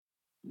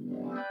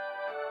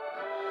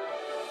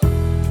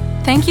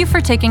Thank you for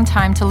taking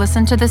time to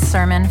listen to this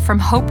sermon from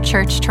Hope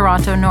Church,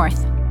 Toronto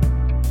North.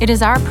 It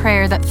is our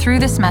prayer that through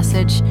this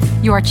message,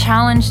 you are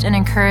challenged and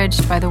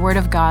encouraged by the Word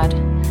of God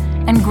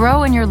and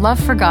grow in your love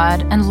for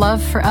God and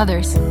love for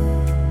others.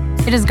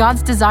 It is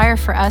God's desire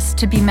for us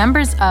to be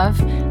members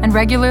of and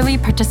regularly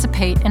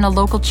participate in a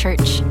local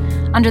church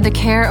under the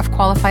care of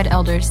qualified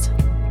elders.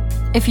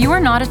 If you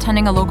are not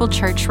attending a local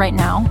church right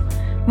now,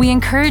 we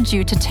encourage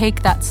you to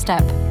take that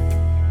step.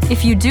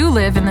 If you do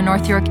live in the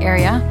North York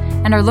area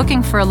and are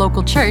looking for a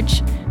local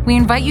church, we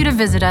invite you to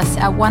visit us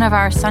at one of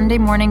our Sunday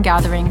morning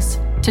gatherings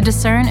to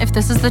discern if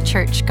this is the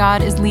church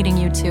God is leading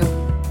you to.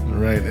 All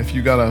right, if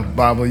you got a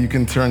Bible, you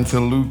can turn to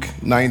Luke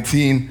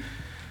 19.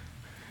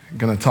 I'm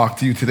going to talk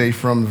to you today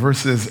from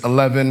verses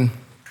 11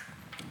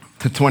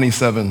 to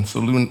 27. So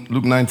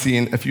Luke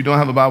 19. If you don't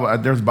have a Bible,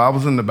 there's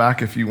Bibles in the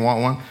back if you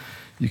want one.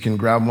 You can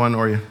grab one,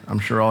 or I'm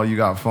sure all you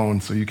got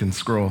phones, so you can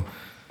scroll.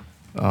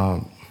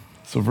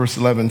 So verse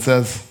 11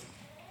 says,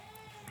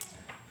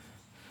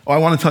 I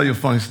want to tell you a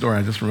funny story.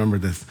 I just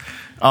remembered this.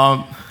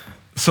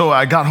 So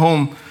I got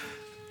home,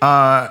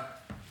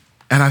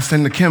 and I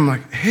said to Kim,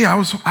 like, hey, I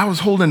was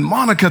holding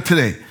Monica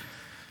today.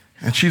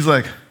 And she's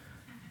like,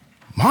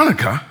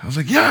 Monica? I was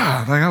like,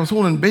 yeah, like I was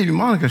holding baby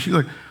Monica. She's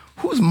like,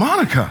 who's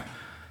Monica?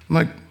 I'm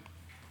like,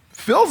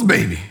 Phil's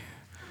baby.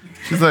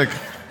 She's like,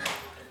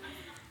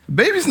 the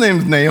baby's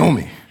name's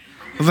Naomi.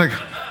 I was like,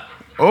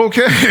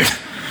 okay.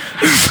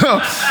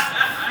 So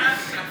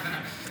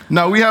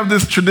now we have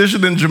this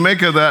tradition in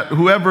Jamaica that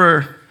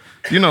whoever,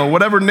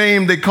 whatever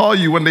name they call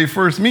you when they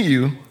first meet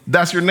you,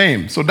 that's your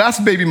name. So that's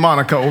baby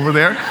Monica over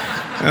there.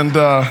 And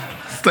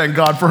thank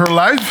God for her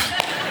life.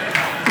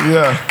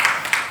 Yeah.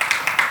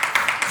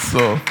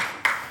 So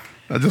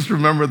I just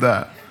remember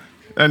that.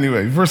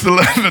 Anyway, verse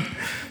 11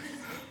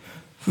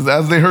 says,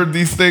 as they heard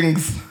these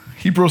things,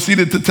 he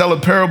proceeded to tell a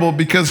parable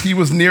because he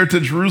was near to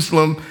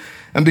Jerusalem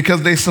and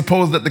because they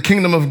supposed that the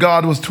kingdom of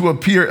God was to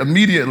appear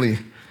immediately.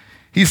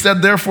 He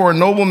said, therefore, a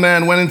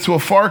nobleman went into a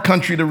far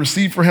country to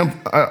receive for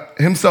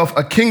himself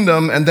a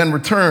kingdom and then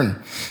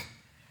return.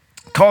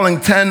 Calling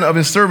 10 of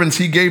his servants,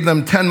 he gave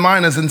them 10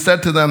 minas and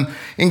said to them,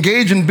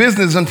 engage in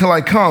business until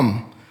I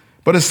come.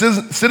 But his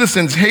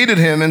citizens hated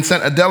him and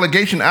sent a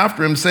delegation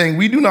after him, saying,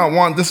 we do not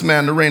want this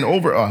man to reign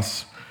over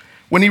us.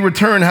 When he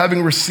returned,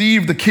 having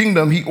received the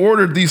kingdom, he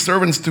ordered these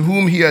servants to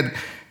whom he had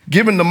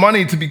given the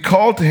money to be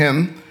called to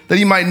him, that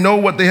he might know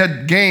what they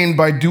had gained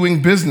by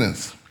doing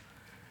business.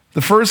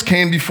 The first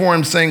came before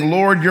him, saying,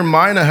 Lord, your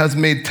mina has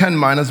made 10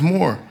 minas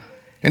more.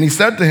 And he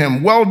said to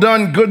him, well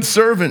done, good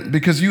servant,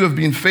 because you have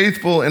been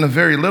faithful in a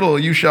very little,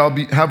 you shall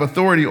have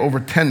authority over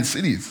 10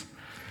 cities.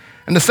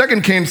 And the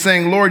second came,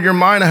 saying, Lord, your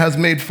mina has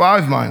made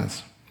 5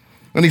 minas.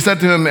 And he said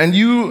to him, and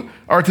you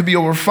are to be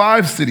over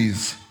 5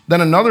 cities. Then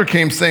another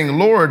came, saying,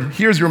 Lord,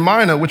 here's your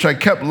mina, which I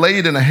kept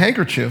laid in a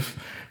handkerchief,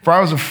 for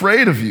I was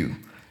afraid of you,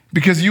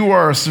 because you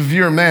are a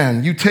severe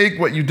man. You take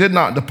what you did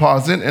not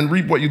deposit and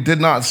reap what you did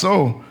not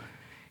sow.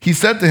 He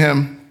said to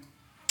him,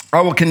 I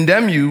will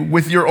condemn you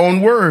with your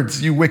own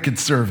words, you wicked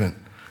servant.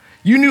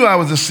 You knew I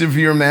was a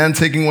severe man,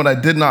 taking what I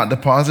did not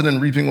deposit and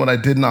reaping what I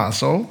did not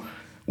sow.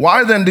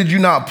 Why then did you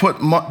not put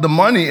the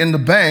money in the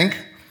bank,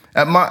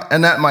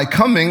 and at my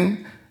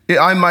coming,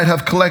 I might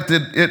have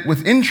collected it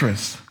with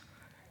interest?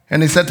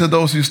 And he said to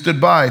those who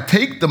stood by,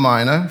 take the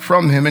mina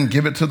from him and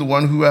give it to the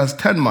one who has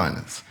 10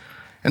 minas.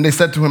 And they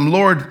said to him,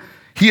 Lord,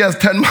 he has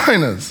 10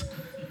 minas.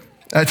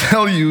 I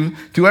tell you,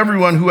 to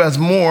everyone who has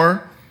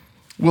more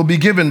will be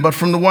given, but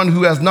from the one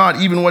who has not,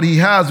 even what he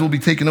has will be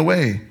taken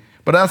away.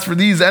 But as for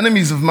these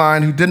enemies of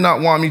mine who did not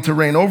want me to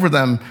reign over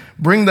them,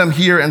 bring them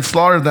here and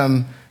slaughter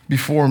them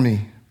before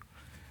me.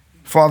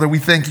 Father, we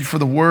thank you for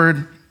the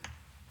word.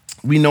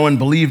 We know and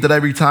believe that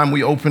every time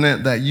we open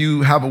it, that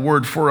you have a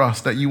word for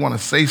us, that you want to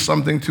say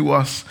something to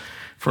us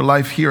for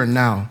life here and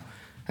now.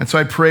 And so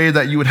I pray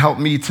that you would help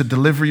me to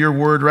deliver your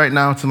word right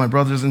now to my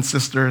brothers and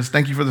sisters.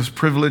 Thank you for this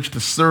privilege to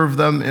serve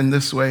them in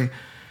this way.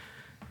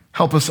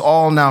 Help us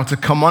all now to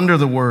come under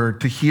the word,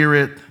 to hear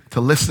it,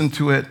 to listen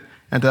to it,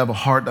 and to have a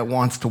heart that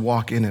wants to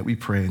walk in it, we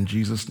pray in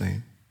Jesus'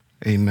 name.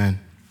 Amen.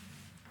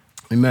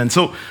 Amen.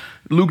 So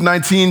Luke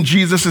 19,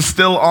 Jesus is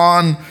still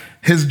on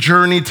his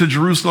journey to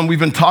Jerusalem. We've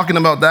been talking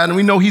about that, and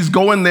we know he's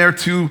going there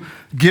to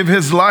give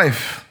his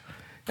life.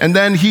 And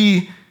then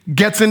he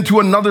gets into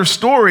another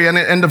story,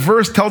 and the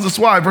verse tells us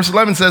why. Verse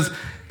 11 says,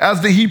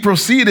 as he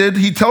proceeded,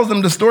 he tells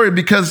them the story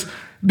because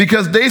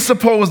they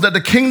supposed that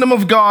the kingdom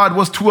of God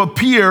was to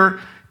appear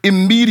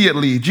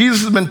immediately.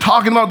 Jesus has been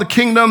talking about the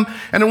kingdom,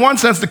 and in one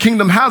sense, the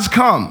kingdom has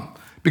come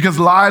because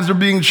lives are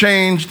being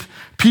changed,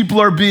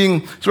 people are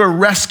being sort of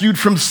rescued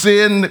from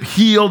sin,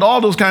 healed, all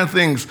those kind of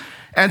things.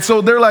 And so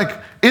they're like,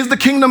 is the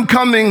kingdom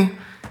coming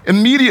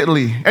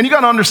immediately? And you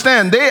got to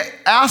understand, they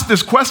ask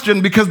this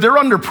question because they're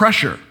under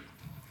pressure.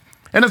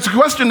 And it's a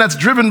question that's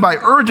driven by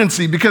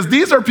urgency because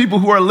these are people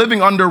who are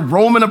living under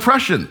Roman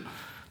oppression,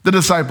 the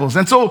disciples.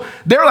 And so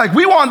they're like,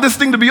 we want this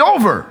thing to be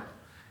over.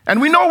 And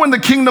we know when the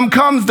kingdom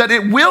comes that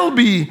it will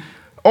be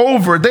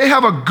over. They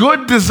have a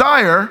good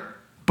desire,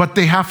 but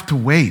they have to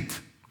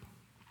wait.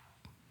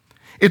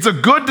 It's a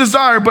good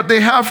desire, but they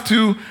have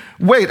to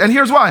wait. And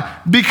here's why.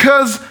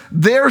 Because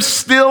there's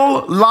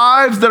still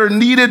lives that are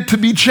needed to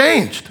be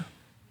changed.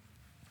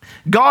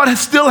 God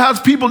still has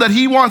people that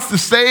he wants to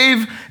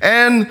save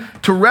and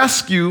to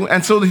rescue.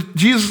 And so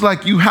Jesus is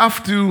like, you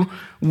have to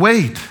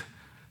wait.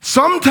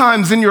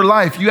 Sometimes in your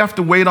life, you have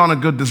to wait on a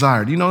good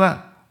desire. Do you know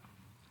that?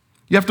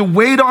 You have to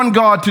wait on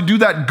God to do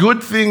that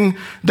good thing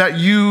that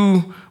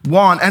you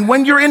want. And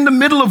when you're in the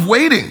middle of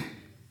waiting,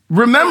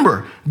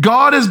 remember,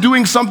 God is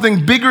doing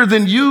something bigger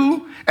than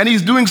you, and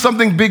he's doing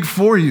something big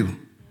for you.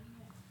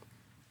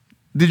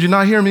 Did you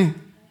not hear me?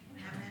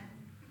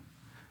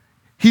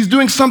 He's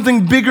doing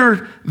something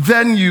bigger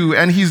than you,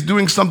 and he's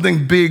doing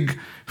something big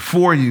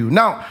for you.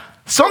 Now,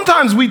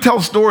 sometimes we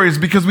tell stories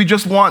because we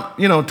just want,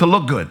 to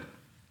look good.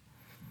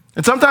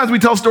 And sometimes we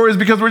tell stories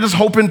because we're just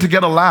hoping to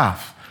get a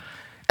laugh.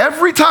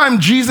 Every time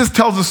Jesus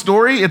tells a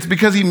story, it's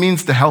because he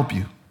means to help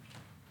you.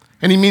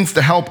 And he means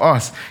to help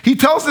us. He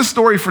tells this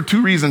story for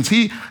two reasons.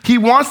 He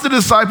wants the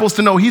disciples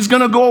to know he's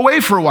going to go away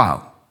for a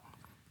while.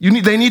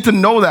 They need to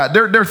know that.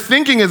 Their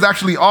thinking is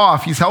actually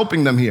off. He's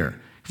helping them here.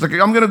 He's like,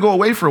 I'm going to go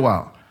away for a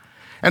while.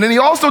 And then he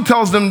also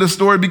tells them this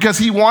story because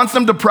he wants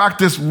them to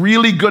practice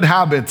really good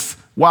habits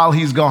while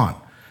he's gone.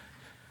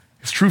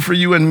 It's true for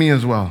you and me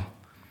as well.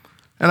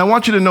 And I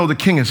want you to know the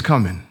king is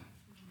coming.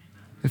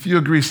 If you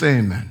agree, say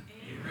amen.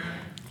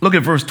 Look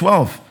at verse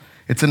 12.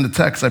 It's in the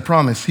text, I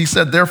promise. He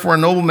said, therefore, a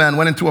nobleman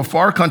went into a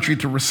far country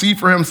to receive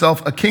for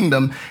himself a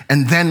kingdom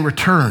and then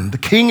return. The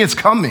king is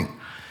coming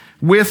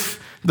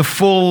with the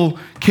full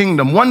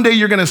kingdom. One day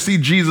you're going to see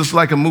Jesus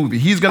like a movie.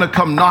 He's going to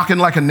come knocking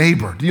like a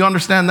neighbor. Do you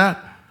understand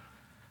that?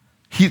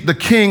 The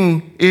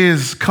king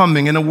is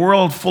coming. In a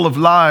world full of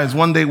lies,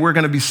 one day we're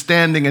going to be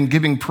standing and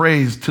giving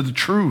praise to the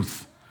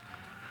truth.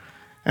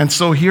 And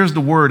so here's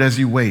the word as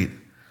you wait.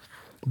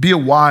 Be a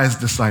wise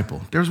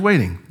disciple. There's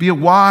waiting. Be a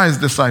wise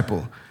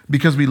disciple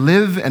because we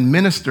live and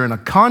minister in a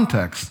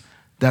context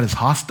that is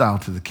hostile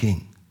to the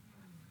king.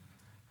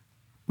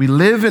 We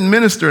live and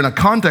minister in a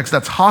context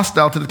that's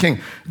hostile to the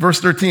king. Verse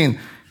 13,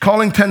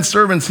 calling 10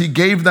 servants, he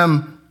gave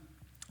them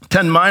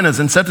 10 minas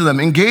and said to them,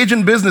 engage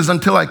in business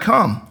until I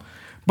come.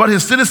 But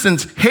his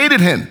citizens hated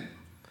him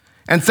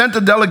and sent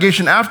a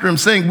delegation after him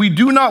saying, we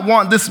do not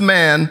want this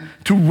man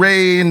to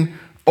reign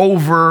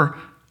over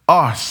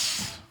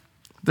us.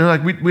 They're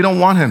like, we don't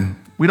want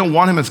him. We don't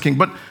want him as king.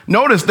 But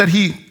notice that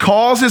he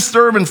calls his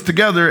servants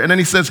together and then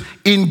he says,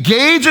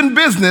 engage in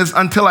business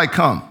until I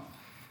come.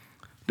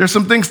 There's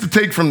some things to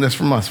take from this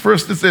from us.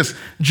 First is this.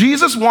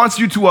 Jesus wants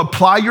you to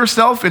apply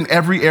yourself in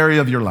every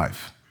area of your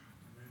life.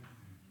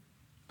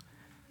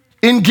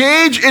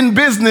 Engage in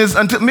business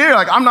until, Mary,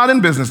 like, I'm not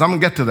in business. I'm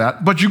going to get to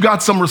that. But you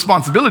got some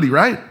responsibility,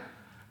 right?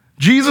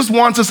 Jesus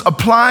wants us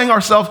applying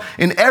ourselves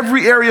in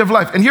every area of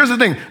life. And here's the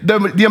thing.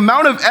 The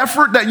amount of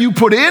effort that you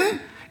put in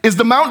is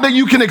the amount that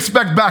you can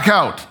expect back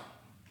out.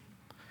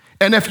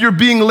 And if you're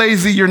being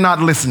lazy, you're not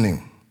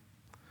listening.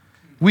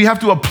 We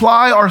have to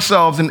apply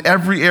ourselves in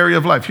every area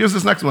of life. Here's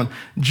this next one.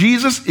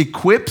 Jesus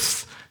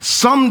equips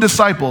some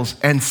disciples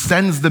and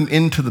sends them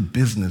into the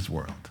business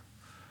world.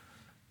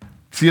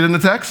 See it in the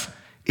text?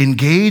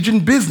 Engage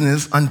in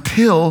business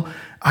until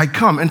I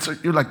come. And so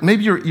you're like,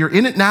 maybe you're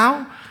in it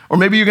now, or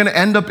maybe you're going to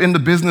end up in the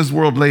business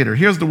world later.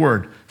 Here's the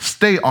word.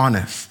 Stay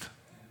honest.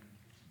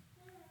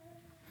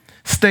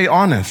 Stay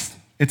honest.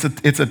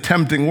 It's a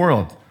tempting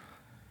world.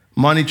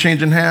 Money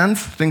changing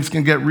hands, things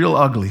can get real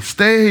ugly.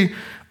 Stay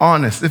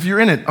honest. If you're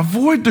in it,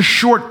 avoid the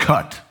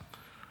shortcut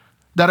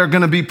that are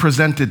going to be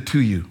presented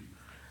to you.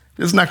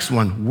 This next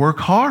one, work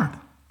hard.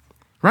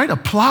 Right?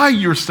 Apply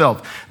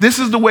yourself. This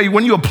is the way,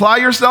 when you apply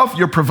yourself,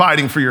 you're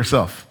providing for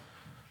yourself.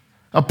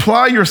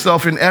 Apply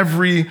yourself in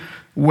every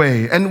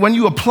way. And when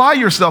you apply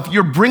yourself,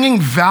 you're bringing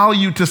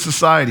value to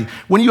society.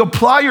 When you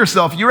apply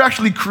yourself, you're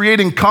actually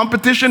creating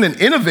competition and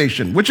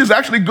innovation, which is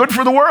actually good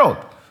for the world.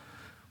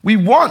 We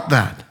want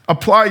that.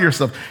 Apply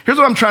yourself. Here's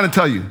what I'm trying to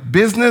tell you.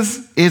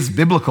 Business is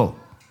biblical.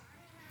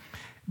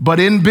 But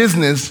in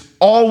business,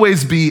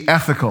 always be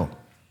ethical.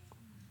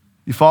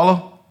 You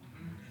follow?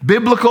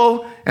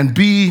 Biblical and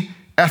be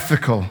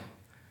ethical.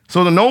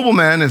 So the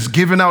nobleman is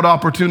giving out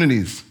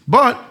opportunities,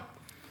 but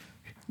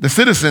the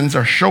citizens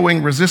are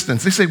showing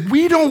resistance. They say,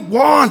 we don't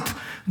want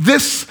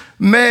this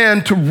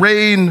man to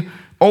reign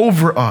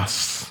over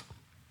us.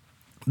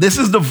 This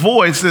is the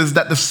voices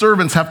that the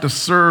servants have to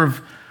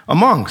serve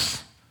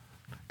amongst.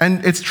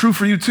 And it's true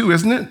for you too,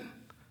 isn't it?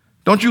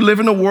 Don't you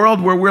live in a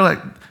world where we're like,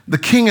 the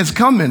king is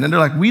coming, and they're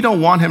like, we don't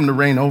want him to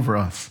reign over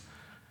us.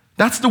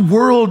 That's the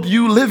world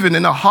you live in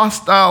a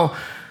hostile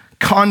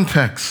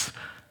context.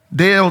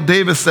 Dale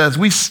Davis says,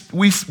 we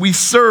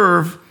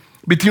serve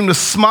between the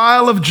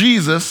smile of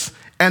Jesus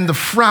and the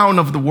frown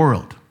of the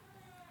world.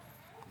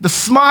 The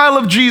smile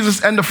of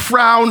Jesus and the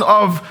frown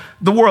of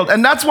the world.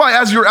 And that's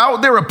why as you're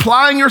out there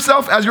applying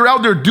yourself, as you're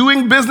out there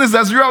doing business,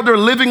 as you're out there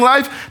living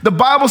life, the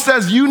Bible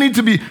says you need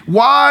to be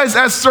wise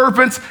as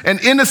serpents and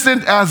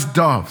innocent as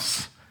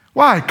doves.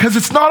 Why? Because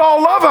it's not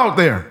all love out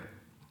there.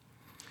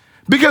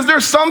 Because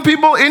there's some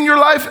people in your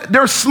life,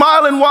 they're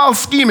smiling while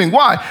scheming.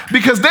 Why?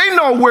 Because they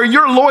know where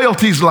your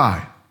loyalties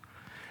lie.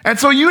 And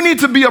so you need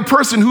to be a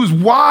person who's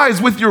wise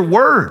with your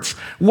words,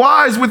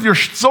 wise with your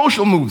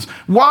social moves,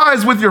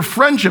 wise with your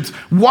friendships,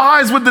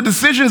 wise with the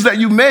decisions that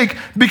you make,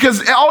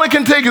 because all it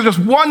can take is just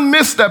one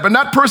misstep, and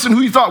that person who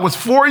you thought was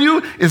for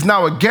you is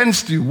now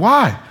against you.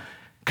 Why?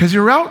 Because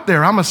you're out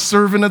there. I'm a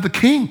servant of the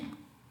King.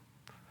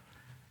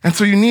 And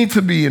so you need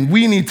to be, and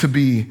we need to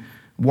be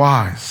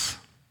wise.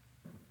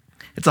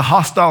 It's a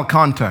hostile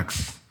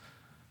context,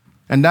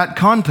 and that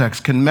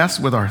context can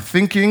mess with our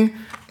thinking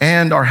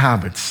and our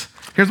habits.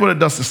 Here's what it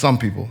does to some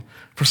people.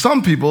 For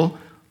some people,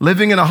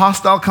 living in a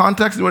hostile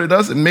context, what it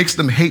does, it makes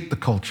them hate the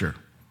culture.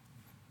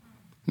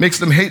 Makes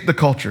them hate the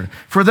culture.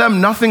 For them,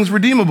 nothing's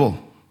redeemable.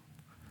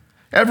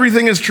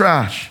 Everything is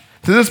trash.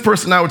 To this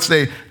person, I would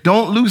say,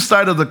 don't lose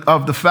sight of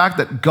the fact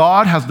that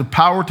God has the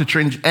power to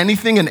change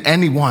anything and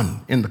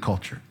anyone in the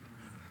culture.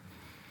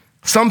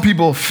 Some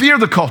people fear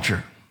the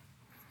culture.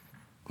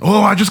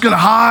 Oh, I'm just going to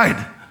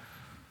hide.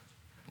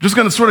 Just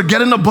going to sort of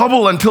get in a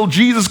bubble until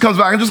Jesus comes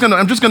back. I'm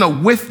just going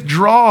to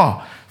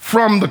withdraw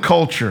from the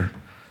culture.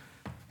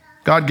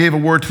 God gave a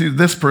word to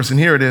this person.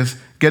 Here it is.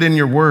 Get in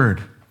your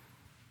word.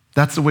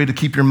 That's the way to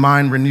keep your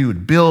mind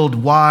renewed. Build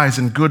wise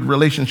and good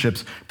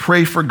relationships.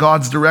 Pray for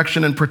God's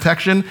direction and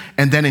protection,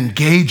 and then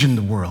engage in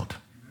the world.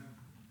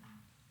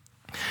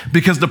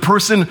 Because the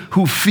person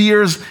who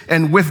fears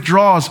and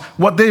withdraws,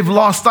 what they've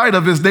lost sight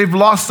of is they've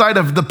lost sight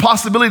of the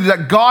possibility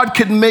that God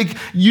can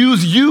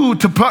use you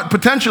to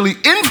potentially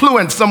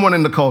influence someone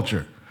in the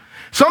culture.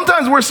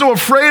 Sometimes we're so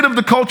afraid of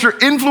the culture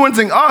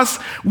influencing us,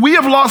 we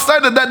have lost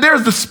sight of that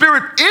there's the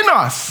Spirit in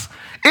us,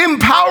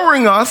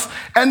 empowering us,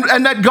 and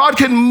that God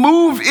can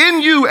move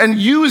in you and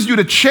use you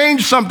to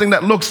change something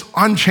that looks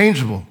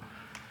unchangeable.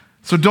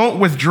 So don't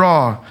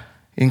withdraw,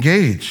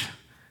 engage.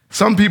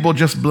 Some people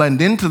just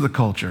blend into the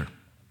culture.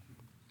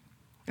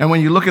 And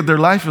when you look at their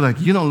life, you're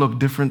like, you don't look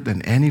different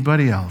than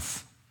anybody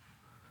else.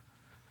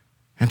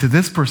 And to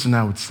this person,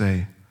 I would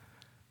say,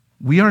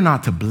 we are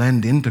not to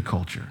blend into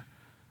culture.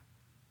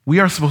 We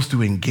are supposed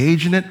to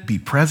engage in it, be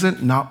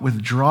present, not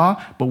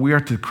withdraw, but we are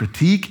to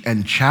critique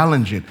and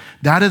challenge it.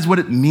 That is what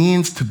it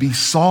means to be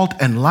salt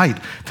and light,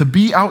 to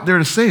be out there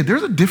to say,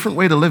 there's a different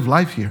way to live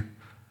life here.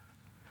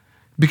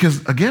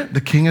 Because again,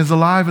 the King is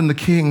alive and the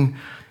King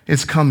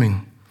is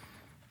coming.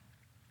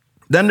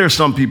 Then there's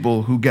some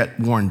people who get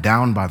worn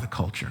down by the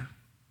culture.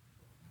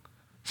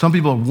 Some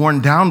people are worn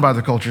down by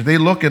the culture. They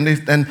look and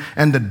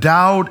the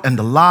doubt and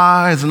the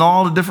lies and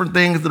all the different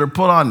things that are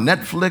put on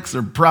Netflix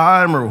or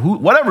Prime or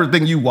whatever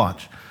thing you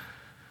watch.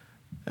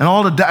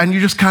 And you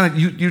just kind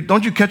of,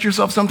 don't you catch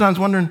yourself sometimes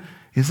wondering,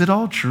 is it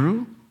all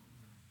true?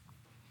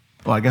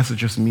 Well, I guess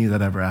it's just me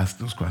that ever asked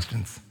those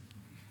questions.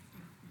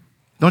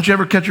 Don't you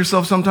ever catch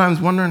yourself sometimes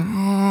wondering,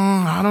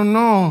 I don't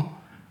know.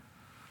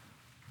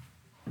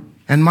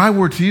 And my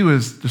word to you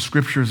is the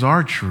scriptures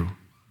are true.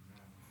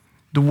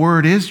 The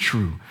word is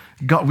true.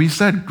 God, we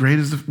said,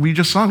 we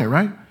just sung it,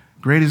 right?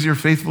 Great is your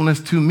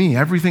faithfulness to me.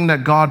 Everything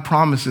that God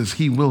promises,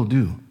 he will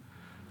do.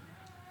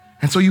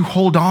 And so you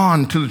hold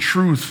on to the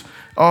truth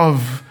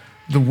of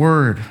the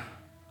word.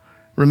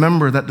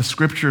 Remember that the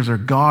scriptures are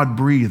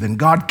God-breathed and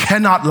God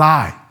cannot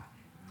lie.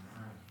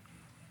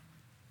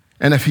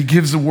 And if he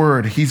gives a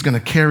word, he's going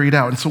to carry it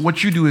out. And so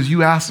what you do is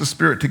you ask the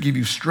Spirit to give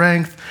you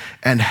strength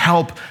and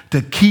help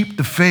to keep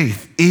the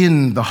faith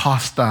in the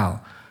hostile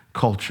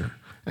culture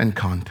and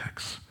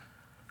context.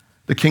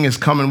 The King is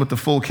coming with the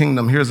full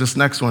kingdom. Here's this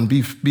next one.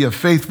 Be a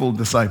faithful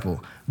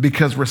disciple,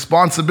 because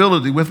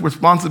with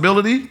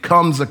responsibility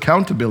comes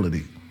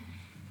accountability.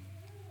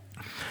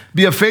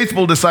 Be a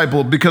faithful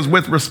disciple, because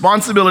with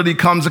responsibility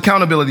comes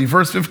accountability.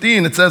 Verse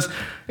 15, it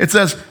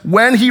says,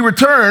 when he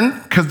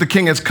returned, because the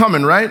King is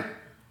coming, right?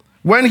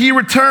 When he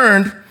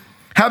returned,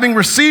 having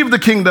received the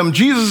kingdom,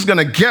 Jesus is going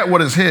to get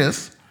what is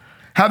his.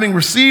 Having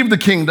received the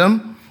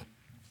kingdom,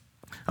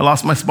 I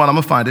lost my spot, I'm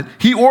going to find it.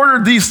 He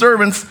ordered these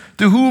servants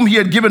to whom he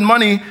had given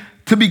money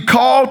to be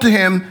called to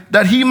him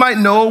that he might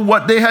know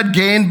what they had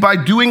gained by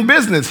doing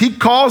business. He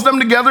calls them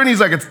together and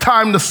he's like, it's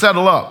time to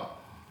settle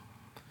up.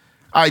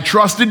 I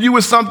trusted you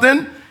with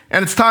something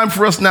and it's time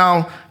for us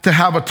now to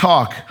have a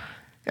talk.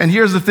 And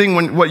here's the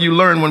thing, what you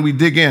learn when we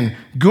dig in.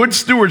 Good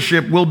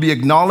stewardship will be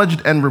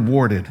acknowledged and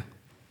rewarded.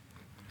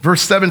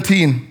 Verse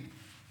 17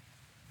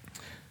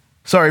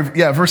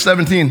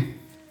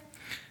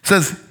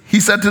 says, he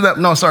said to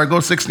them, go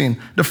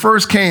 16. The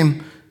first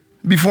came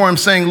before him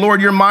saying,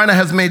 Lord, your mina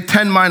has made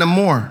 10 mina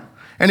more.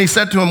 And he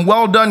said to him,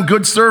 well done,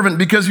 good servant,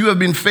 because you have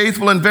been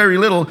faithful in very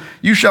little,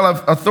 you shall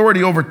have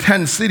authority over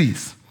 10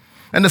 cities.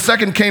 And the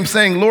second came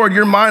saying, Lord,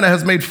 your mina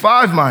has made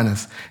 5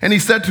 minas. And he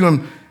said to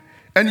him,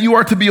 and you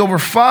are to be over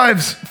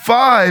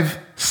five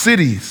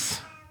cities.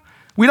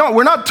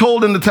 We're not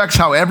told in the text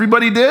how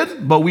everybody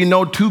did, but we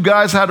know 2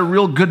 guys had a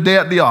real good day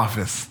at the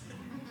office.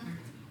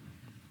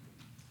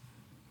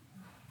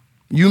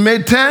 You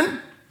made 10,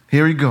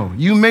 here you go.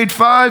 You made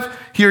 5,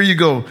 here you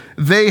go.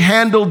 They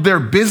handled their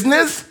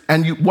business,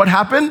 and what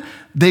happened?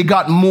 They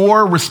got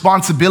more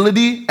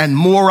responsibility and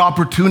more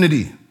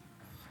opportunity.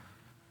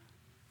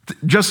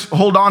 Just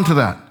hold on to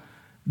that.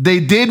 They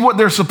did what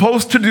they're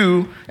supposed to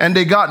do, and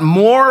they got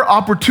more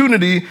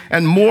opportunity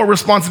and more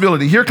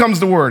responsibility. Here comes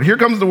the word. Here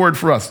comes the word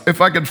for us.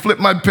 If I could flip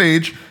my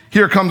page,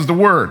 here comes the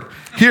word.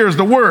 Here's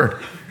the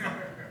word.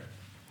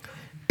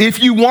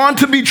 If you want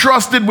to be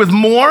trusted with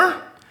more,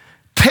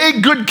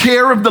 take good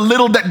care of the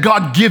little that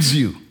God gives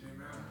you.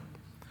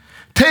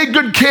 Take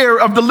good care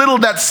of the little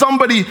that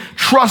somebody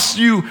trusts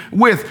you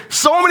with.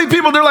 So many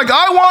people, they're like,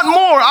 I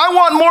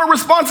want more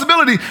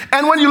responsibility.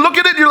 And when you look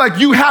at it, you're like,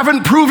 you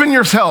haven't proven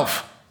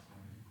yourself.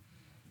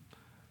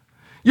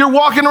 You're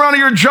walking around at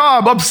your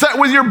job, upset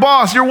with your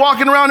boss. You're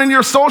walking around in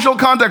your social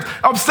context,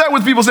 upset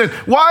with people saying,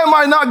 why am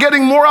I not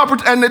getting more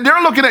opportunity? And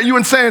they're looking at you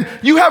and saying,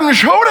 you haven't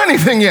showed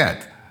anything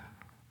yet.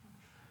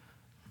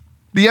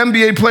 The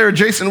NBA player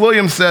Jason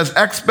Williams says,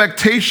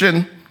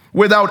 expectation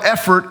without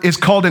effort is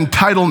called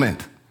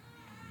entitlement.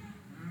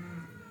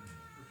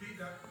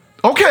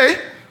 Okay.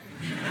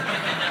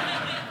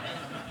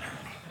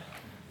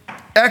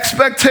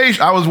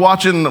 Expectation. I was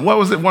watching, what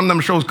was it? One of them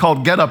shows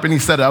called Get Up, and he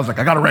said it. I was like,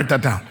 I got to write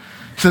that down.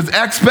 He says,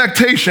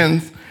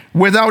 expectations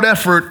without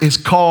effort is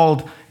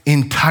called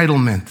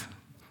entitlement.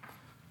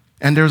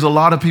 And there's a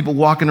lot of people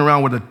walking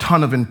around with a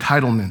ton of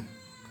entitlement.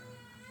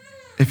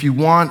 If you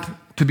want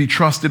to be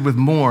trusted with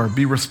more,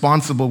 be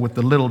responsible with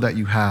the little that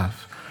you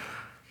have.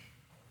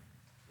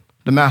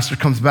 The master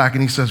comes back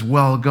and he says,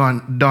 well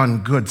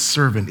done, good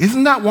servant.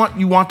 Isn't that what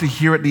you want to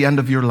hear at the end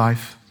of your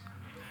life?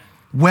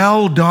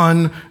 Well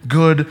done,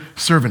 good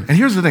servant. And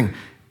here's the thing.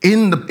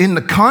 In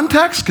the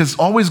context, because it's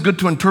always good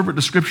to interpret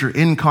the scripture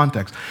in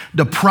context,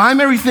 the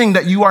primary thing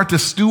that you are to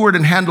steward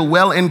and handle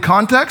well in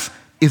context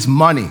is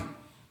money.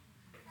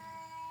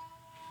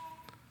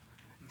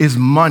 Is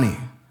money.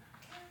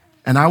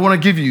 And I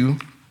want to give you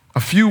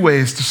a few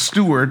ways to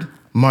steward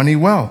money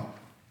well.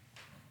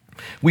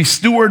 We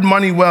steward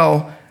money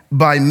well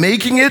by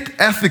making it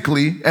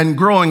ethically and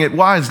growing it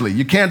wisely.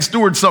 You can't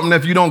steward something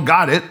if you don't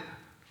got it.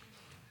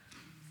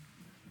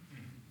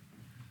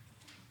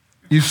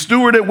 You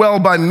steward it well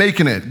by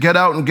making it. Get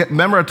out and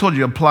remember I told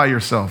you, apply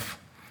yourself.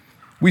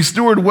 We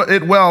steward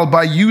it well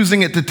by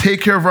using it to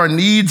take care of our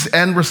needs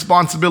and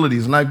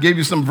responsibilities. And I gave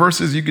you some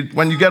verses. You could,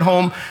 when you get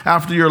home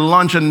after your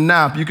lunch and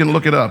nap, you can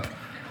look it up.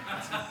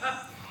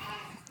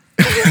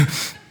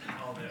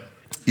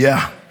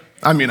 Yeah,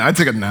 I mean, I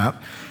take a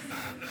nap.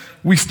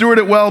 We steward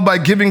it well by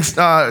giving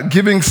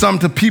some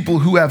to people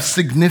who have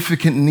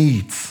significant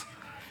needs.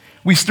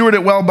 We steward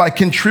it well by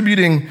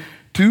contributing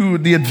to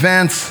the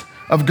advance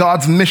of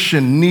God's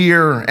mission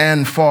near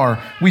and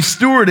far. We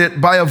steward it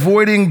by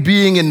avoiding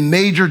being in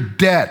major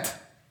debt.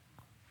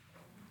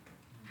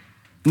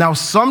 Now,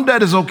 some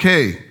debt is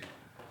okay,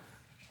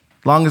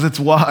 as long as it's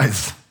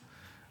wise,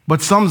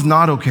 but some's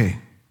not okay.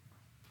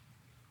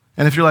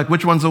 And if you're like,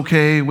 which one's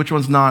okay, which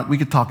one's not, we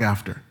could talk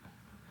after.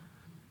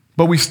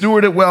 But we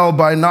steward it well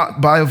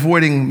by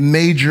avoiding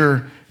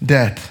major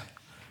debt.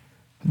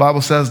 The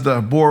Bible says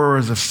the borrower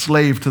is a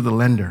slave to the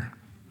lender.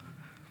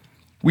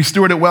 We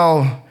steward it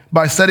well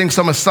by setting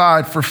some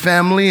aside for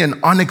family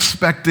and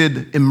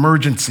unexpected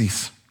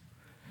emergencies.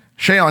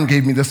 Shayon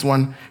gave me this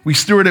one. We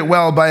steward it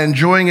well by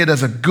enjoying it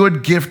as a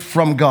good gift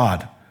from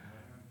God.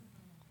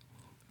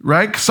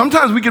 Right?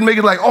 Sometimes we can make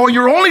it like, oh,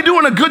 you're only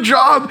doing a good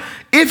job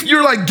if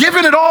you're like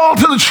giving it all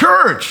to the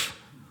church.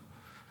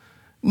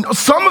 No,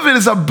 some of it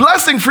is a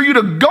blessing for you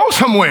to go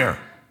somewhere.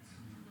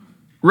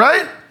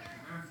 Right?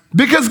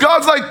 Because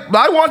God's like,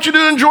 I want you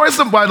to enjoy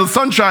well, the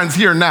sunshine's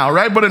here now,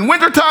 right? But in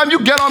wintertime,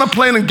 you get on a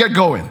plane and get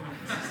going.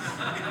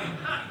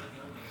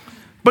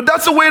 But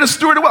that's a way to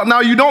steward it well. Now,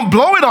 you don't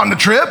blow it on the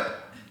trip,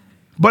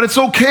 but it's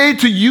okay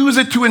to use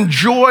it to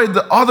enjoy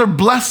the other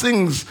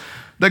blessings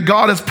that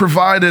God has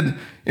provided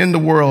in the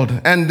world.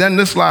 And then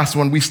this last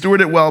one, we steward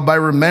it well by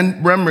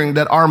remembering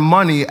that our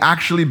money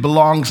actually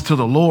belongs to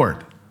the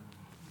Lord,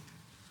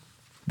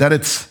 that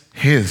it's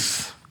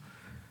His.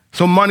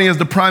 So money is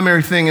the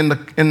primary thing in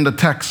the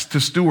text to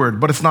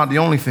steward, but it's not the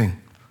only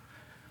thing.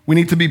 We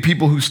need to be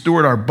people who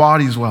steward our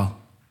bodies well.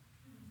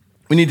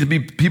 We need to be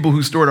people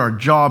who steward our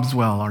jobs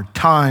well, our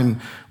time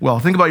well.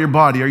 Think about your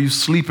body. Are you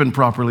sleeping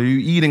properly? Are you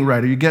eating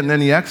right? Are you getting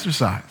any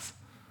exercise?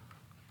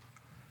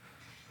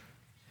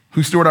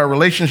 Who steward our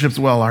relationships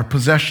well, our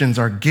possessions,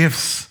 our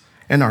gifts,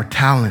 and our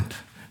talent.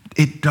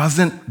 It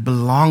doesn't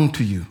belong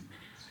to you.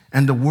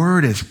 And the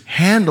word is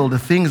handle the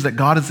things that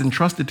God has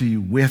entrusted to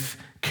you with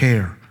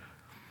care.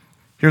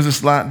 Here's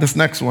this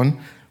next one.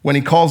 When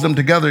he calls them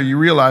together, you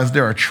realize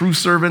there are true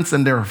servants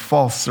and there are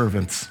false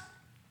servants.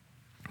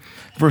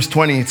 Verse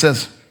 20, it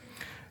says,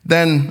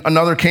 then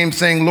another came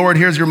saying, Lord,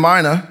 here's your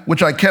mina,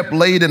 which I kept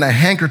laid in a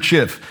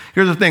handkerchief.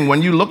 Here's the thing.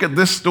 When you look at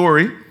this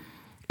story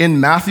in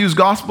Matthew's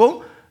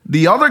gospel,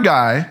 the other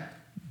guy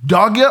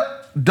dug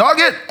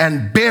it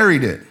and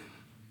buried it.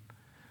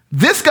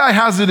 This guy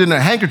has it in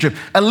a handkerchief.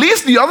 At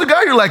least the other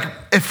guy, you're like,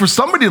 if for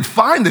somebody to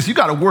find this, you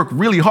got to work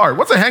really hard.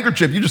 What's a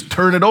handkerchief? You just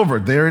turn it over.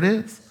 There it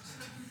is.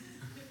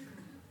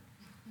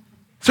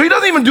 So he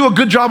doesn't even do a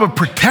good job of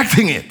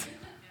protecting it.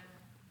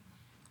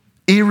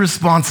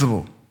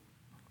 Irresponsible.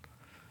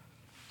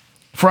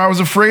 For I was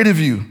afraid of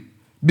you,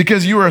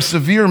 because you are a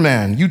severe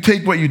man. You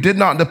take what you did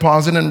not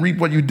deposit and reap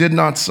what you did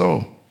not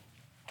sow.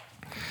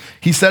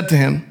 He said to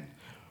him,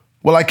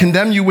 well, I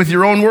condemn you with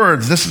your own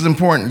words. This is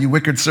important, you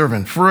wicked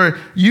servant. For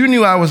you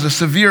knew I was a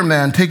severe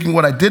man, taking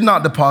what I did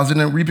not deposit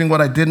and reaping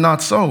what I did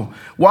not sow.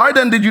 Why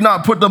then did you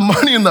not put the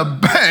money in the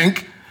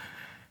bank?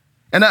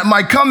 And at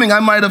my coming, I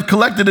might have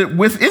collected it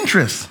with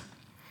interest.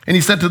 And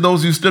he said to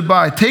those who stood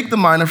by, take the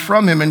mina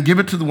from him and give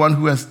it to the one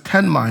who has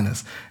 10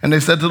 minas. And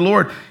they said to the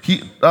Lord, he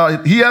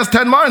has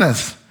 10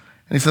 minas.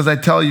 And he says, I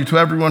tell you, to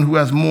everyone who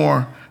has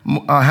more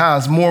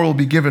will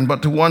be given,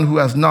 but to one who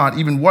has not,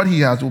 even what he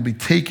has will be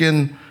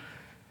taken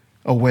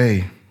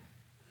away.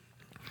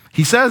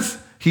 He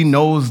says he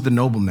knows the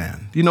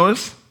nobleman. Do you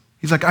notice?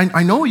 He's like,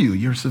 I know you.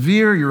 You're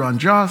severe. You're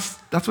unjust.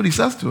 That's what he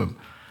says to him.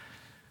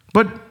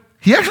 But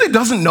he actually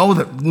doesn't know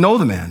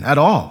the man at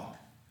all.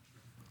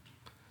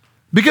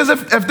 Because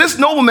if this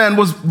nobleman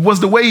was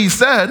the way he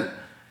said,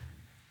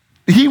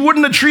 he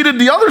wouldn't have treated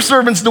the other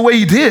servants the way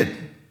he did.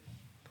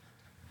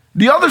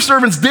 The other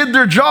servants did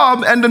their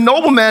job, and the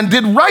nobleman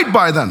did right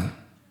by them.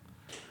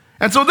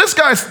 And so this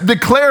guy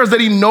declares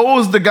that he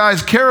knows the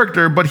guy's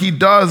character, but he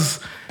does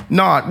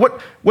not.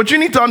 What you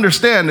need to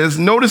understand is,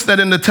 notice that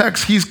in the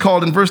text, he's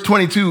called in verse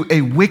 22,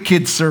 a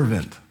wicked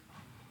servant.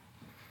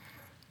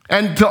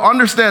 And to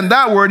understand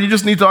that word, you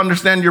just need to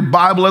understand your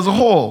Bible as a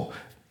whole,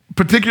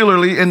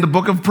 particularly in the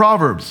book of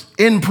Proverbs.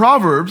 In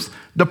Proverbs,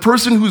 the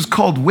person who's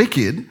called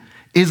wicked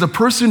is a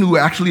person who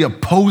actually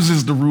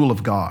opposes the rule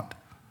of God.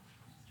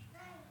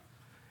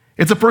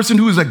 It's a person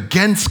who is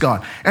against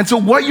God. And so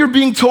what you're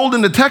being told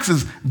in the text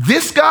is,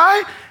 this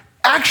guy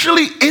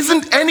actually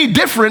isn't any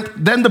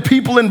different than the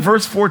people in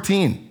verse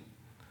 14.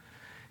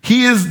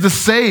 He is the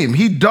same.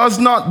 He does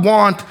not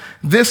want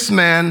this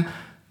man,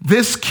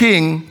 this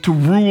king, to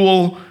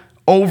rule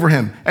over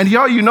him. And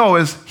all you know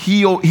is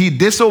he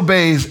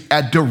disobeys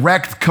at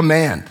direct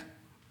command.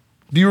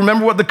 Do you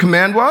remember what the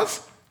command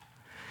was?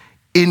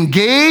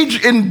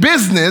 Engage in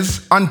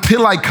business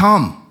until I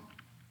come.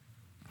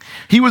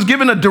 He was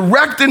given a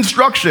direct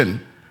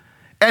instruction,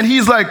 and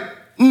he's like,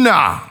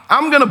 nah,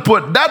 I'm going to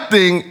put that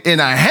thing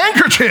in a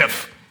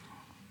handkerchief.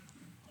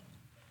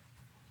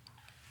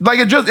 Like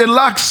it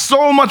lacks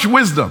so much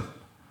wisdom.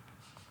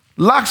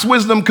 Lacks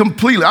wisdom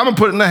completely. I'm going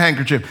to put it in a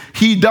handkerchief.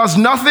 He does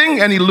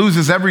nothing, and he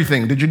loses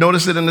everything. Did you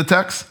notice it in the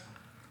text?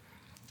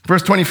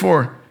 Verse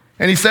 24,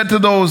 and he said to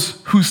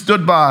those who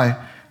stood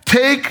by,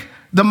 take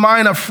the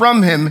mina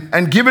from him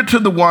and give it to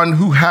the one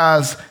who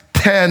has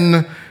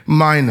 10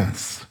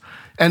 minas.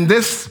 And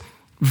this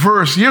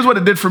verse, here's what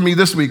it did for me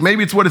this week.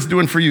 Maybe it's what it's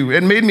doing for you.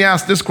 It made me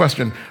ask this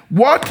question.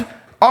 What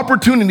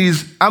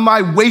opportunities am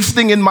I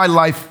wasting in my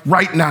life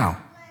right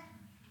now?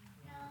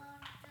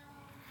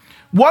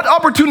 What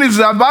opportunities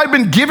have I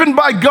been given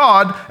by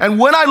God? And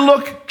when I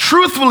look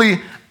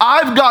truthfully,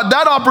 I've got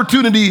that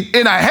opportunity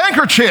in a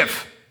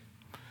handkerchief.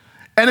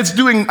 And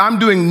I'm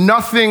doing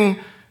nothing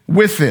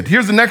with it.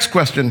 Here's the next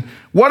question.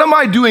 What am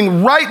I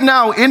doing right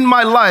now in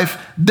my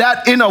life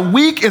that in a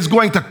week is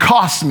going to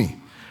cost me?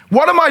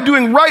 What am I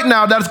doing right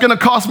now that's going to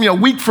cost me a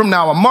week from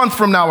now, a month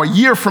from now, a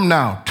year from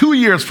now, 2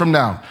 years from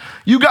now?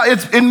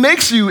 It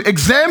makes you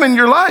examine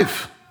your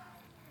life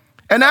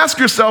and ask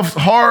yourself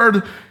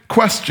hard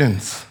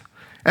questions.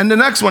 And the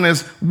next one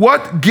is,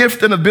 what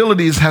gift and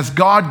abilities has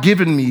God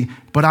given me,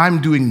 but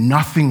I'm doing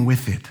nothing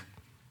with it?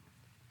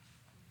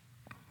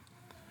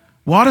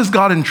 What has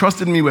God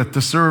entrusted me with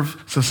to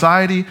serve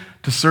society,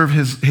 to serve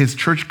his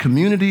church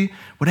community,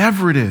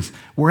 whatever it is,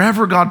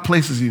 wherever God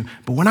places you.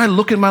 But when I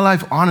look at my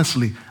life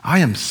honestly, I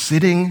am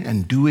sitting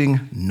and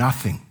doing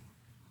nothing.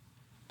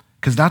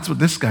 Because that's what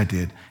this guy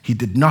did. He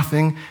did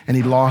nothing and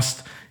he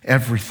lost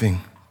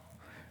everything.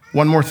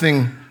 One more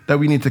thing that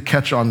we need to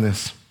catch on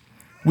this.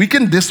 We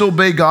can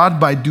disobey God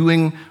by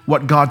doing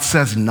what God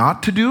says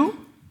not to do,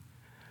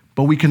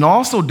 but we can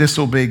also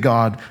disobey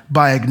God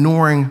by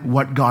ignoring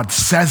what God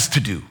says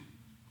to do.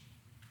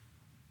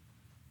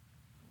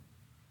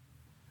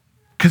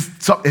 Because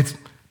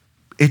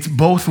it's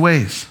both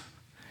ways.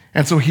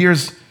 And so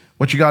here's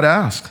what you got to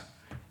ask.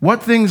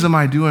 What things am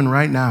I doing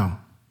right now?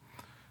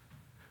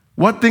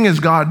 What thing is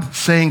God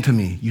saying to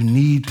me? You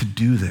need to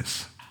do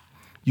this.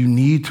 You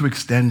need to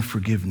extend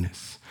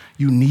forgiveness.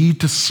 You need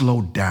to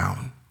slow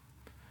down.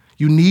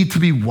 You need to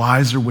be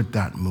wiser with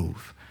that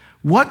move.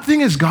 What thing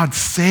is God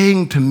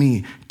saying to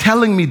me,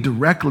 telling me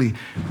directly,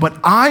 but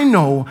I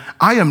know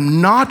I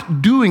am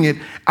not doing it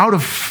out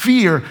of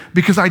fear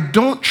because I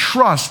don't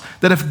trust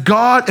that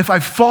if I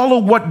follow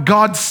what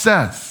God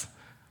says,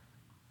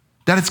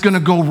 that it's going to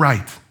go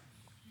right.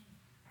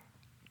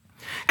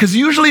 Because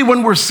usually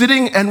when we're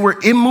sitting and we're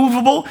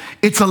immovable,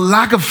 it's a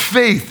lack of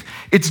faith.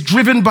 It's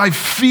driven by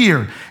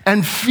fear,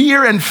 and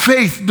fear and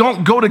faith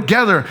don't go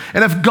together.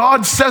 And if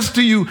God says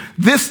to you,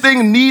 this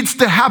thing needs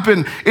to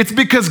happen, it's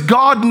because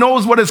God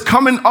knows what is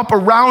coming up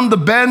around the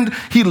bend.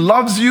 He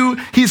loves you.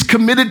 He's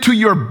committed to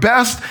your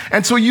best.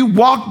 And so you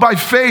walk by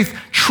faith,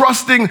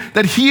 trusting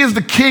that he is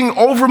the king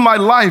over my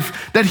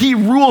life, that he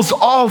rules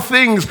all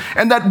things,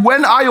 and that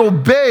when I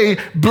obey,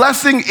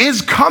 blessing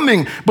is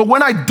coming. But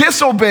when I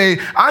disobey,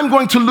 I'm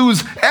going to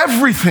lose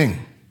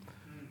everything.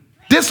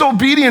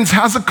 Disobedience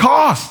has a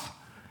cost.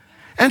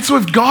 And so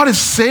if God is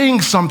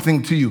saying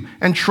something to you,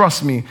 and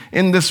trust me,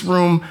 in this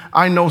room,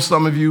 I know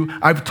some of you,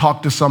 I've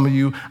talked to some of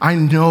you, I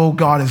know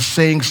God is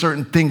saying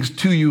certain things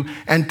to you,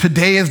 and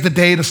today is the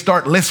day to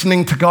start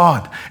listening to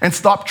God and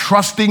stop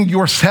trusting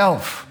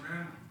yourself.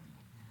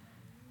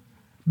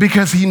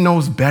 Because he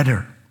knows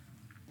better.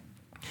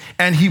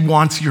 And he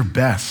wants your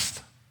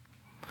best.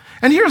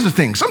 And here's the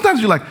thing, sometimes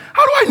you're like,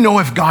 how do I know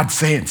if God's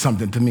saying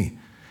something to me?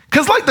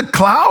 Because like the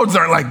clouds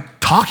are like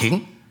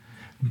talking,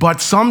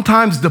 but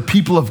sometimes the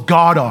people of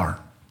God are.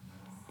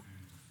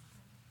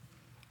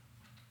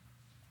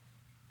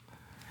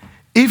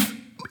 If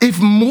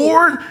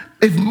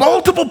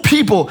multiple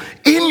people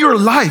in your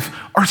life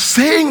are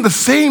saying the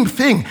same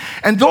thing,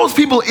 and those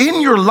people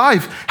in your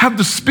life have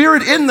the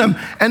Spirit in them,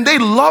 and they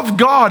love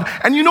God,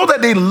 and you know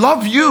that they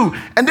love you,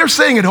 and they're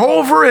saying it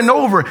over and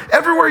over,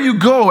 everywhere you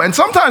go, and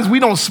sometimes we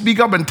don't speak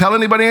up and tell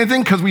anybody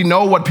anything because we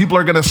know what people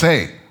are going to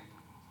say.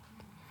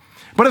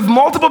 But if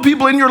multiple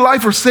people in your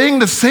life are saying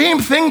the same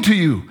thing to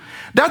you,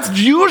 that's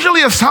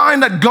usually a sign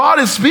that God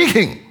is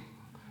speaking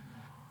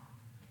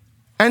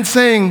and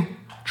saying,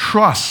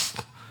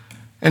 trust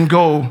and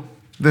go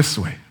this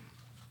way.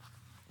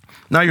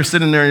 Now you're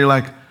sitting there and you're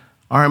like,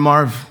 all right,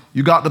 Marv,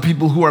 you got the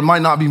people who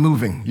might not be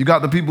moving. You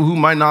got the people who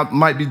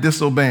might be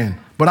disobeying,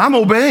 but I'm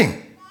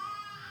obeying.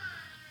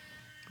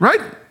 Right?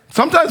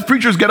 Sometimes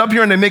preachers get up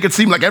here and they make it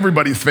seem like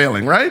everybody's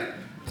failing, right?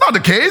 Not the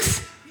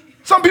case.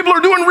 Some people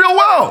are doing real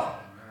well.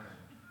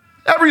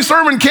 Every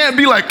sermon can't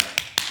be like,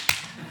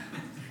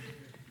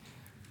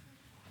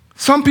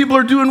 some people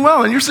are doing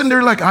well, and you're sitting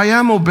there like, I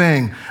am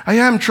obeying. I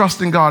am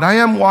trusting God. I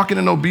am walking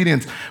in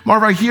obedience.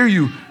 Marv, I hear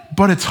you,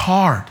 but it's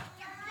hard.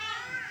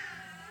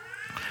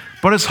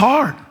 But it's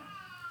hard.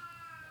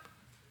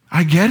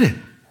 I get it.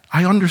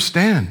 I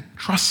understand.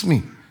 Trust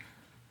me.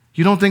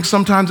 You don't think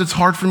sometimes it's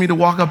hard for me to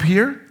walk up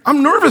here?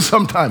 I'm nervous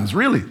sometimes,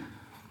 really.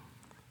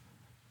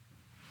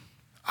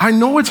 I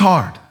know it's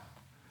hard.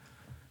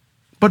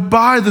 But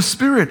by the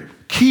Spirit,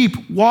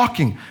 keep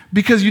walking.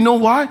 Because you know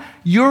why?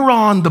 You're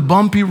on the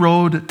bumpy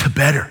road to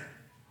better.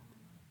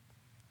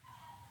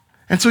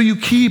 And so you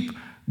keep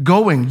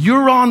going.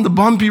 You're on the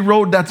bumpy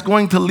road that's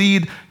going to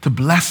lead to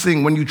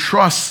blessing when you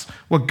trust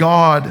what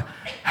God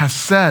has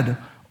said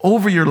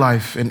over your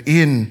life and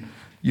in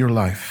your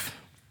life.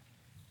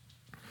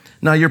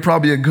 Now, you're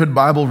probably a good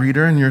Bible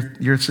reader, and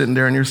you're sitting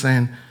there and you're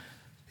saying,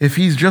 if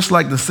he's just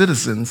like the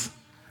citizens,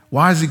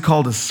 why is he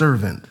called a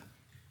servant?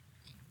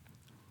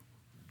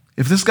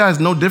 If this guy is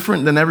no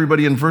different than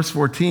everybody in verse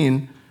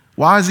 14,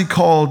 why is he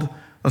called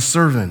a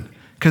servant?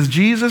 Because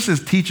Jesus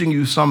is teaching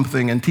you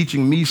something and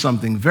teaching me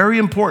something very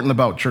important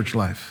about church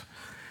life.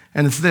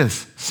 And it's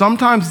this: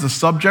 sometimes the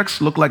subjects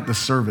look like the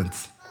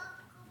servants.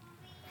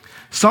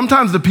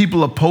 Sometimes the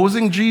people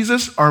opposing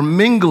Jesus are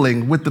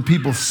mingling with the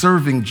people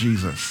serving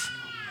Jesus.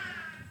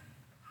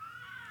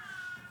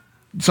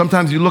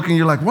 Sometimes you look and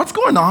you're like, what's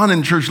going on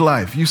in church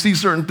life? You see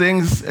certain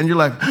things and you're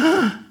like,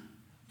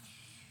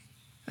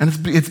 and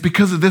it's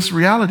because of this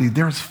reality.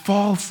 There's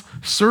false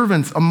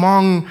servants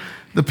among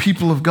the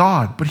people of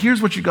God. But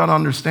here's what you got to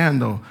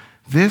understand, though.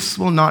 This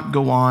will not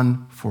go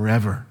on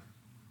forever.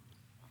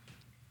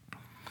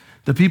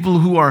 The people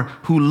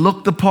who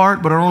look the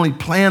part but are only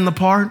playing the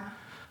part,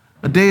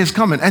 a day is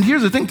coming. And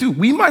here's the thing, too.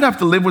 We might have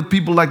to live with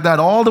people like that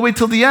all the way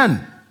till the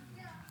end.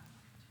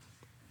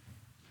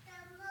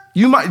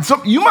 You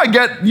might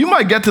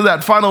get to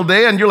that final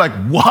day and you're like,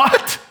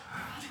 what?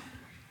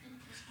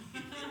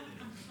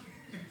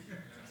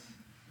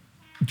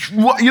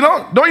 You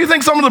know, don't you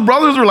think some of the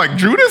brothers were like,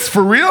 Judas,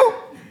 for real?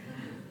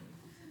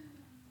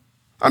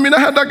 I mean, I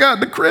had that guy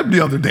at the crib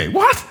the other day.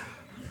 What?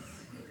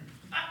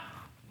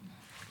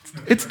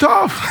 It's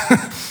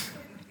tough.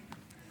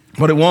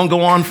 But it won't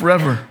go on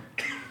forever.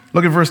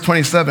 Look at verse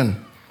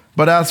 27.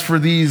 But as for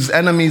these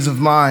enemies of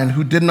mine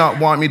who did not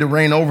want me to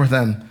reign over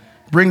them,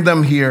 bring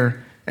them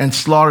here and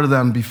slaughter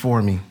them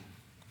before me.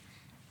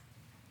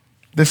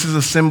 This is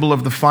a symbol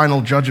of the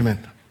final judgment.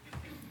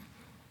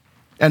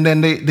 And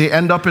then they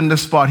end up in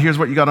this spot. Here's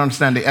what you got to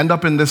understand. They end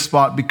up in this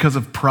spot because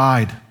of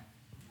pride.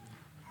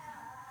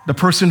 The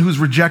person who's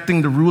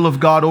rejecting the rule of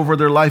God over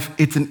their life,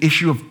 it's an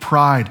issue of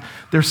pride.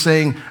 They're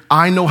saying,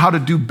 I know how to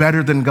do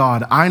better than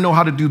God. I know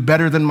how to do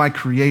better than my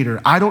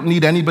Creator. I don't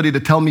need anybody to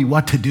tell me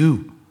what to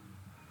do.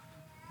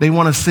 They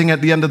want to sing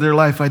at the end of their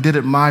life, I did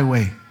it my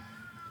way.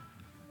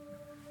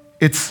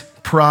 It's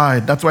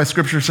pride. That's why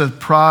Scripture says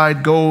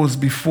pride goes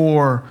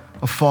before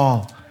a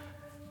fall.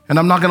 And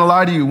I'm not going to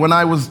lie to you, when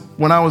I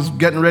was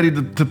getting ready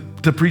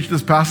to preach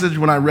this passage,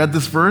 when I read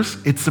this verse,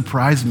 it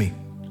surprised me.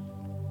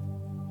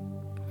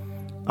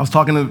 I was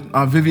talking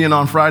to Vivian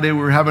on Friday. We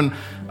were having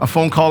a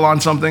phone call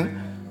on something.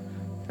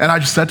 And I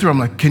just said to her, I'm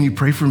like, can you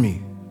pray for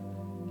me?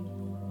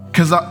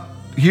 Because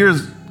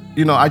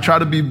I try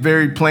to be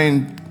very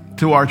plain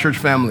to our church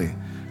family.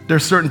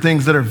 There's certain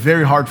things that are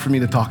very hard for me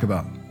to talk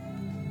about.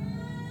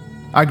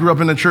 I grew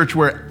up in a church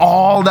where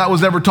all that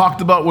was ever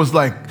talked about was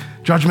like,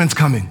 judgment's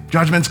coming,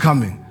 judgment's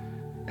coming.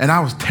 And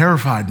I was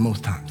terrified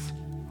most times.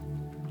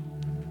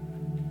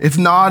 It's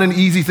not an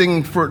easy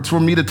thing for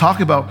me to talk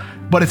about,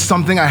 but it's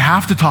something I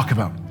have to talk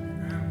about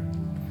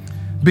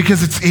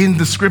because it's in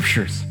the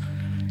scriptures.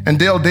 And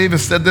Dale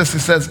Davis said this, he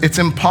says, it's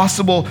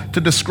impossible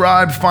to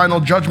describe final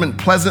judgment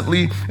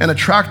pleasantly and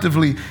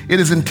attractively. It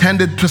is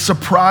intended to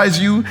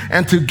surprise you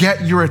and to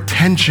get your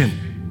attention.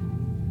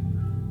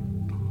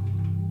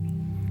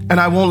 And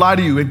I won't lie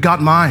to you, it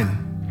got mine.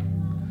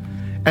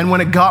 And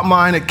when it got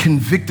mine, it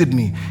convicted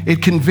me.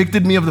 It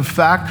convicted me of the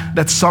fact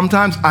that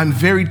sometimes I'm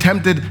very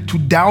tempted to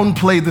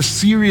downplay the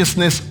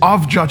seriousness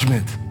of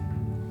judgment,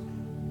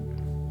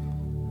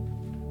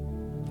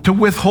 to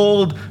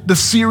withhold the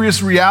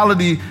serious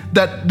reality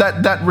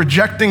that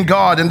rejecting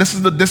God, and this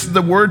is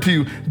the word to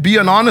you, be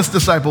an honest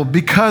disciple,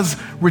 because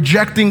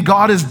rejecting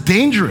God is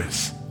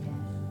dangerous.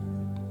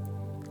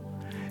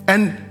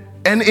 And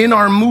in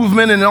our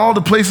movement and in all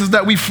the places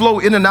that we flow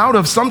in and out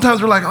of,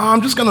 sometimes we're like,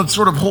 I'm just gonna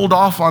sort of hold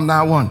off on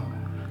that one.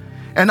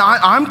 And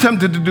I'm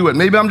tempted to do it.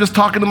 Maybe I'm just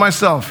talking to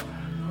myself,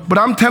 but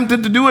I'm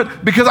tempted to do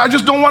it because I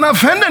just don't wanna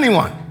offend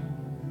anyone.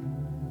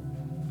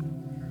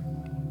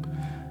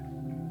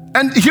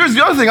 And here's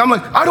the other thing, I'm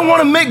like, I don't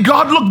wanna make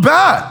God look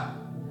bad.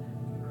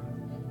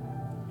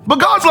 But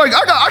God's like,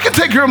 I can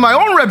take care of my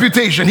own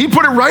reputation. He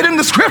put it right in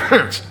the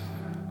scriptures.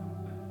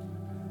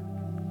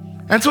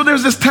 And so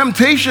there's this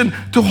temptation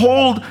to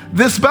hold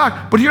this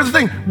back. But here's the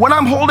thing, when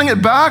I'm holding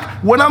it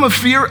back, when I'm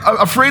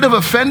afraid of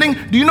offending,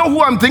 do you know who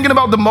I'm thinking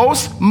about the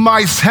most?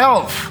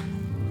 Myself.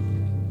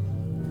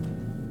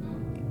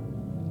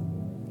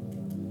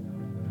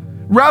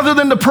 Rather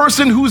than the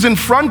person who's in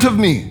front of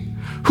me,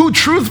 who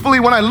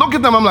truthfully, when I look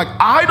at them, I'm like,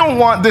 I don't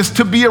want this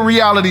to be a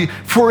reality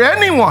for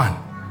anyone.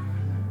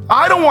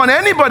 I don't want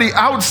anybody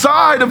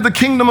outside of the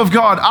kingdom of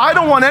God. I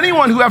don't want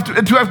anyone who have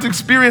to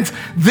experience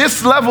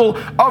this level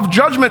of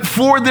judgment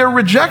for their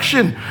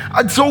rejection.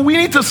 So we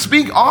need to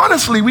speak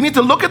honestly. We need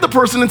to look at the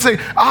person and say,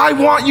 I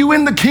want you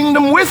in the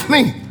kingdom with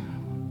me.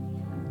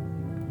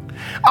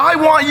 I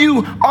want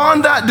you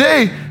on that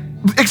day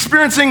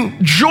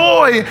experiencing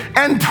joy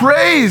and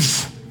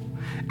praise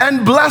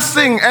and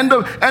blessing and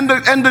the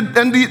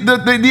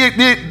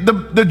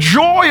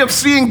joy of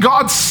seeing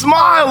God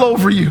smile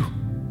over you.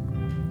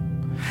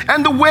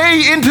 And the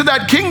way into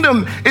that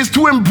kingdom is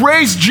to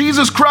embrace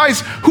Jesus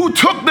Christ, who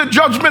took the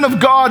judgment of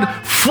God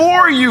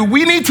for you.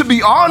 We need to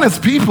be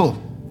honest people.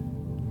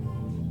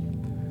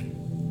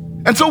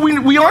 And so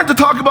we aren't to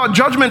talk about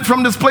judgment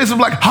from this place of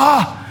like,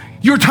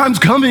 your time's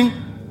coming.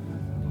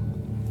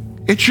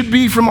 It should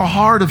be from a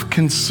heart of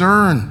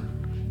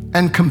concern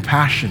and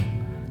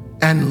compassion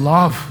and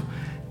love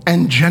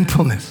and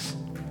gentleness,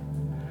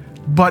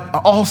 but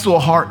also a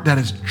heart that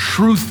is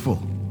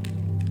truthful.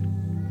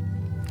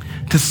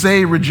 To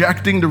say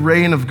rejecting the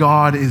reign of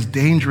God is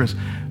dangerous.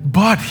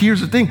 But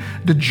here's the thing,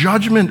 the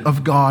judgment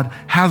of God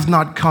has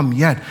not come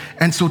yet.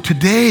 And so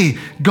today,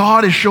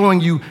 God is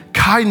showing you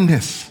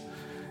kindness.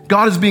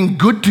 God is being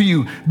good to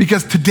you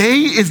because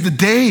today is the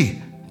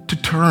day to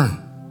turn.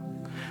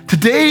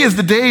 Today is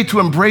the day to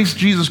embrace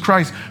Jesus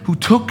Christ, who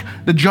took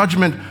the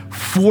judgment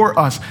for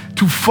us,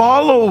 to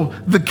follow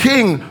the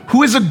King,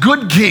 who is a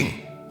good King,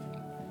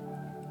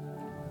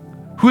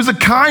 who is a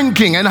kind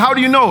King. And how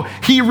do you know?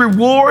 He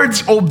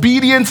rewards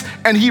obedience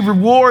and he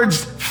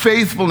rewards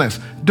faithfulness.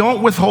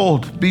 Don't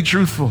withhold, be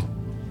truthful.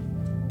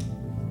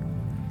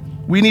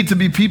 We need to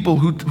be people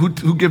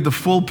who give the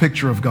full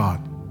picture of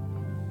God.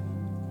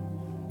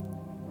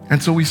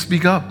 And so we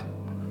speak up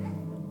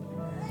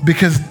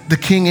because the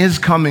King is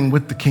coming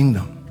with the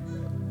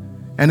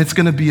kingdom. And it's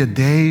gonna be a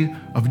day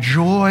of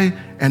joy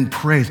and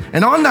praise.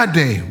 And on that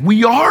day,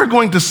 we are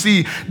going to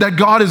see that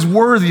God is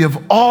worthy of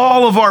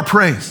all of our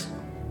praise,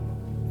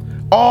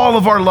 all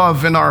of our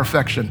love and our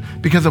affection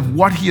because of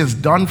what he has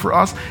done for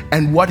us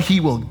and what he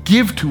will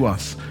give to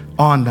us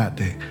on that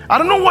day. I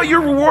don't know what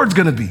your reward's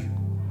gonna be.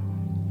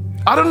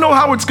 I don't know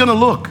how it's gonna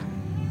look,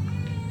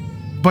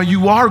 but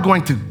you are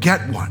going to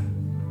get one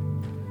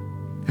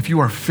if you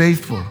are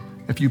faithful,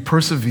 if you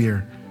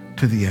persevere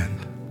to the end.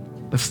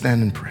 Let's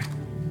stand and pray.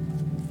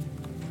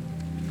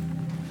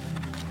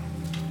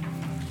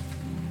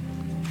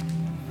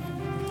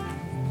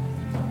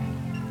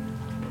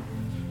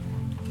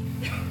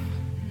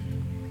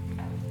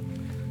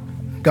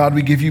 God,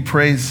 we give you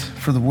praise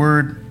for the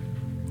word.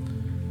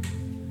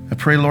 I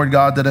pray, Lord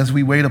God, that as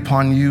we wait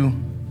upon you,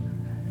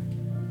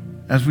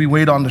 as we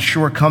wait on the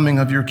sure coming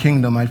of your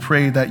kingdom, I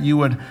pray that you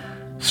would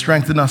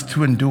strengthen us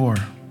to endure.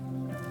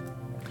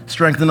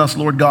 Strengthen us,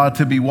 Lord God,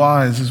 to be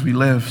wise as we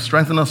live.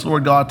 Strengthen us,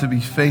 Lord God, to be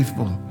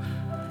faithful.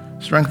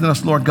 Strengthen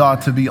us, Lord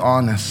God, to be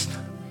honest,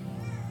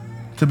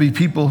 to be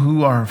people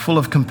who are full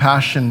of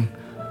compassion,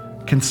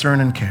 concern,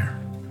 and care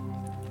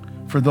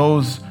for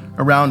those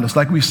around us.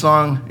 Like we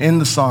sung in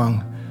the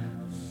song,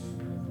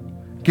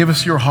 give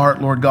us your heart,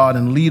 Lord God,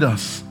 and lead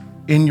us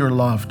in your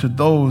love to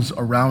those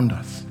around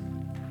us.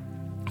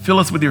 Fill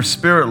us with your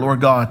spirit,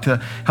 Lord God, to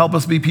help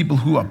us be people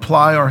who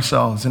apply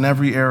ourselves in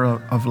every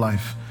area of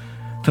life,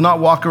 to not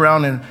walk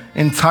around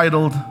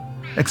entitled,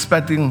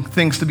 expecting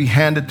things to be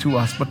handed to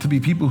us, but to be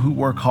people who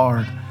work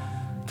hard,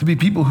 to be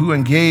people who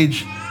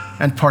engage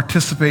and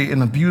participate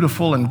in a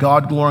beautiful and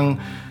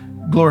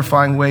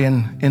God-glorifying way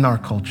in our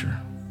culture.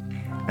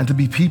 And to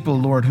be people,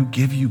 Lord, who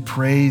give you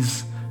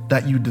praise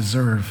that you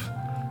deserve.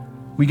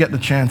 We get the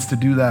chance to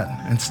do that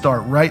and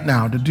start right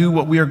now to do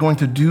what we are going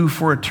to do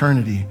for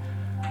eternity,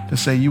 to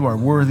say you are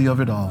worthy of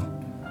it all.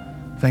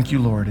 Thank you,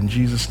 Lord, in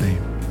Jesus'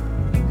 name,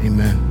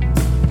 amen.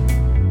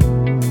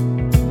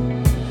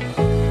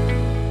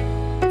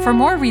 For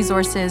more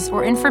resources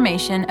or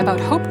information about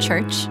Hope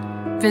Church,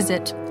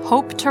 visit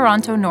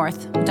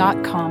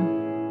hopetorontonorth.com.